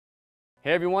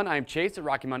Hey everyone, I'm Chase at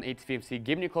Rocky Mountain ATVMC,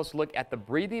 giving you a closer look at the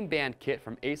breathing band kit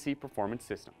from AC Performance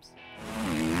Systems.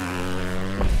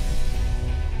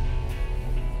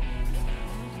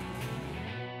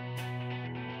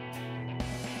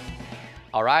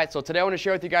 All right, so today I want to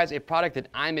share with you guys a product that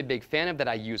I'm a big fan of, that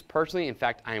I use personally. In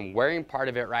fact, I am wearing part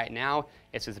of it right now.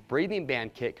 It's this breathing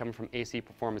band kit coming from AC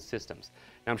Performance Systems.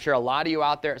 Now, I'm sure a lot of you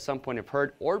out there at some point have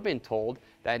heard or been told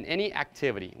that in any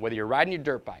activity, whether you're riding your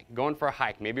dirt bike, going for a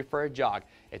hike, maybe for a jog,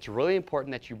 it's really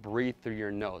important that you breathe through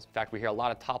your nose. In fact, we hear a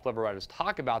lot of top-level riders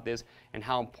talk about this and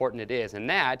how important it is, and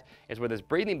that is where this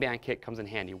breathing band kit comes in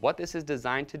handy. What this is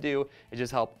designed to do is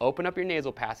just help open up your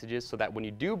nasal passages so that when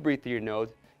you do breathe through your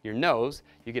nose,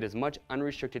 you get as much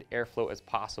unrestricted airflow as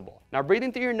possible. Now,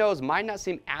 breathing through your nose might not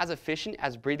seem as efficient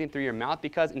as breathing through your mouth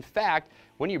because, in fact,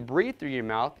 when you breathe through your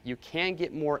mouth, you can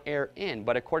get more air in.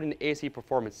 But according to AC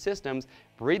Performance Systems,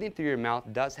 breathing through your mouth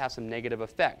does have some negative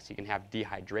effects. You can have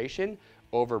dehydration,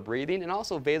 over-breathing, and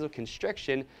also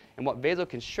vasoconstriction. And what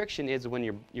vasoconstriction is when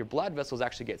your blood vessels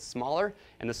actually get smaller,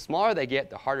 and the smaller they get,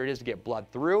 the harder it is to get blood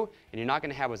through, and you're not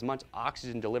going to have as much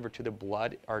oxygen delivered to the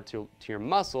blood or to your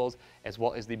muscles as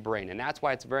well as the brain. And that's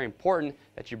why it's very important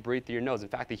that you breathe through your nose. In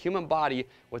fact, the human body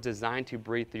was designed to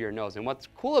breathe through your nose. And what's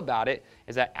cool about it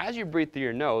is that as you breathe through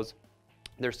your nose,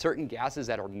 there's certain gases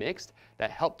that are mixed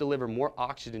that help deliver more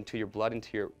oxygen to your blood and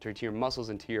to your muscles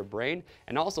and to your brain,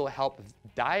 and also help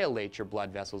dilate your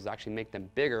blood vessels, actually make them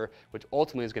bigger, which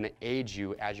ultimately is going to aid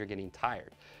you as you're getting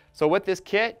tired. So with this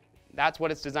kit, that's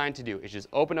what it's designed to do. It's just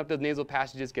open up those nasal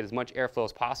passages, get as much airflow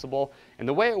as possible. And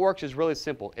the way it works is really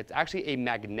simple. It's actually a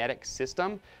magnetic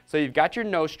system. So you've got your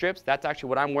nose strips. That's actually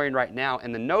what I'm wearing right now.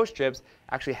 And the nose strips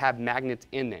actually have magnets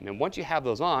in them. And once you have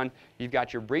those on, you've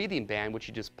got your breathing band, which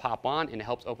you just pop on, and it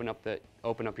helps open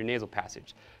up your nasal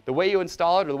passage. The way you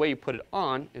install it, or the way you put it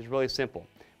on, is really simple.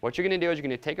 What you're going to do is you're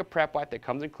going to take a prep wipe that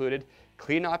comes included,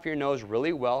 clean off your nose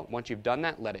really well. Once you've done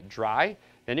that, let it dry.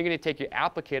 Then you're going to take your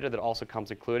applicator that also comes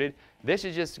included. This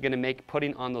is just going to make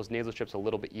putting on those nasal strips a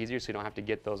little bit easier, so you don't have to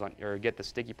get those on or get the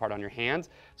sticky part on your hands.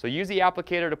 So use the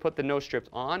applicator to put the nose strips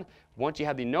on. Once you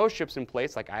have the nose strips in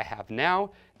place, like I have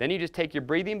now, then you just take your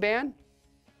breathing band,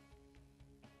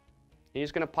 and you're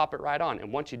just going to pop it right on.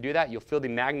 And once you do that, you'll feel the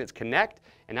magnets connect,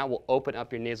 and that will open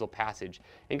up your nasal passage.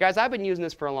 And guys, I've been using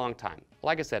this for a long time.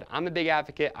 Like I said, I'm a big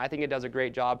advocate. I think it does a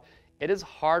great job. It is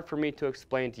hard for me to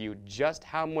explain to you just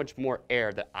how much more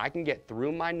air that I can get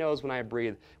through my nose when I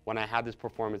breathe when I have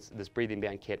this breathing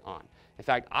band kit on. In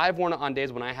fact, I've worn it on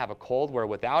days when I have a cold where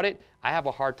without it, I have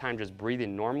a hard time just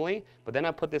breathing normally. But then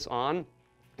I put this on,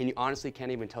 and you honestly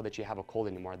can't even tell that you have a cold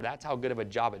anymore. That's how good of a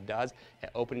job it does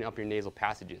at opening up your nasal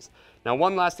passages. Now,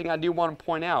 one last thing I do want to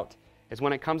point out is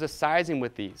when it comes to sizing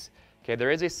with these. Okay,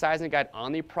 there is a sizing guide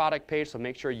on the product page, so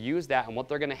make sure you use that. And what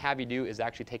they're going to have you do is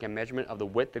actually take a measurement of the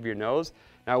width of your nose.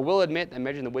 Now, I will admit that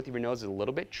measuring the width of your nose is a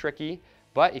little bit tricky,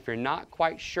 but if you're not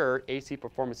quite sure, AC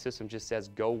Performance Systems just says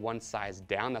go one size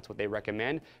down. That's what they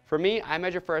recommend. For me, I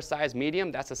measure for a size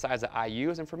medium. That's the size that I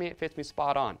use, and for me, it fits me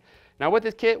spot on. Now, with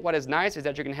this kit, what is nice is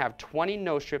that you're going to have 20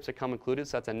 nose strips that come included,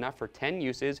 so that's enough for 10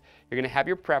 uses. You're going to have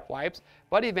your prep wipes,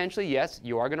 but eventually, yes,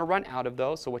 you are going to run out of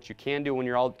those. So what you can do when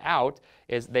you're all out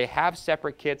is they have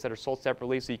separate kits that are sold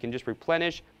separately, so you can just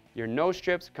replenish your nose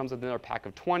strips. It comes with another pack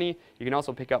of 20. You can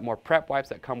also pick up more prep wipes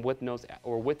that come with nose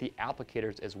or with the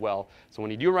applicators as well. So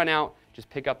when you do run out, just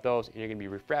pick up those, and you're going to be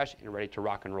refreshed and ready to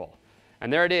rock and roll.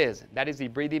 And there it is. That is the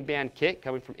breathing band kit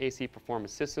coming from AC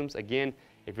Performance Systems. Again,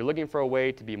 if you're looking for a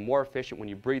way to be more efficient when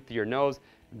you breathe through your nose,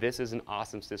 this is an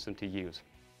awesome system to use.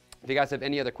 If you guys have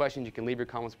any other questions, you can leave your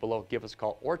comments below, give us a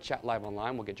call, or chat live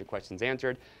online. We'll get your questions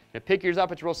answered. And to pick yours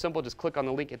up, it's real simple. Just click on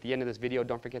the link at the end of this video.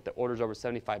 Don't forget the order's over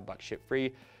 $75 ship free.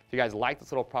 If you guys like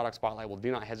this little product spotlight, well,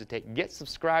 do not hesitate. Get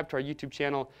subscribed to our YouTube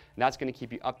channel, and that's going to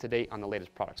keep you up to date on the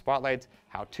latest product spotlights,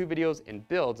 how-to videos, and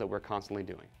builds that we're constantly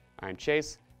doing. I'm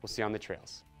Chase. We'll see you on the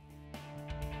trails.